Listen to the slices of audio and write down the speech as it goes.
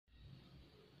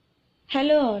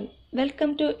Hello all,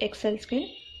 welcome to Excel skill.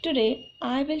 Today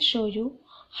I will show you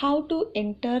how to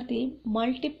enter the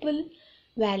multiple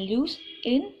values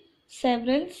in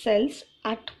several cells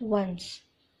at once.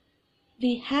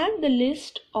 We have the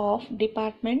list of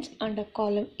departments under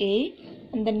column A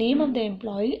and the name of the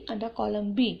employee under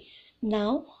column B.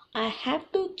 Now I have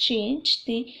to change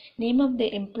the name of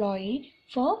the employee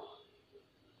for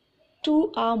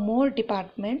two or more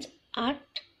departments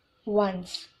at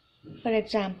once. For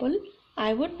example,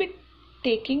 I would be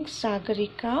taking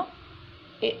Sagarika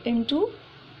into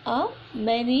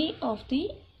many of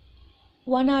the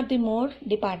one or the more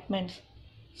departments.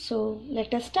 So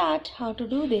let us start how to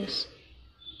do this.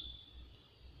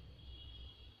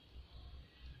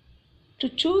 To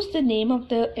choose the name of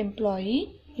the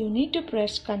employee, you need to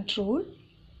press ctrl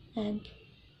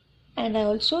and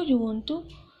also you want to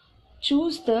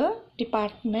choose the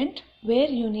department where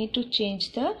you need to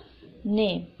change the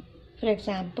name. For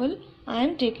example, I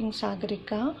am taking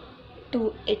Sagarika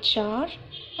to HR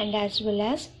and as well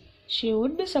as she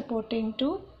would be supporting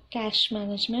to cash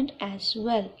management as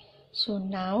well. So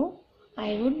now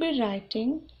I would be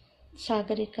writing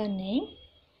Sagarika name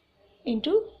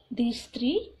into these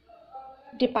three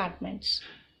departments.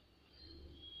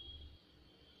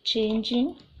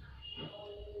 Changing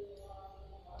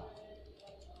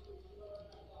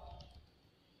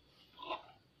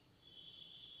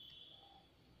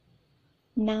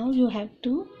now you have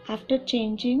to, after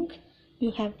changing, you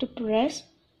have to press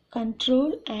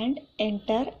Ctrl and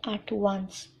enter at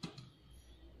once.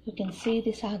 You can see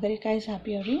the Sagarika is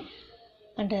appearing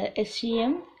under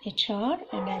SEM, HR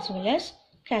and as well as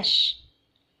cash.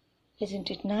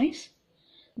 Isn't it nice?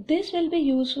 This will be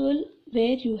useful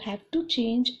where you have to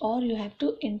change or you have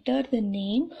to enter the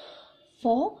name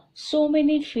for so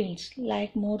many fields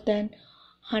like more than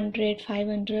 100,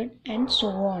 500 and so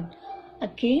on.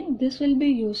 Again, this will be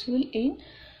useful in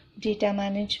data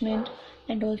management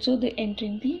and also the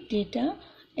entering the data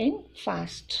in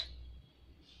fast.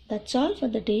 That's all for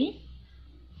the day.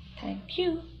 Thank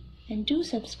you and do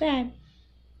subscribe.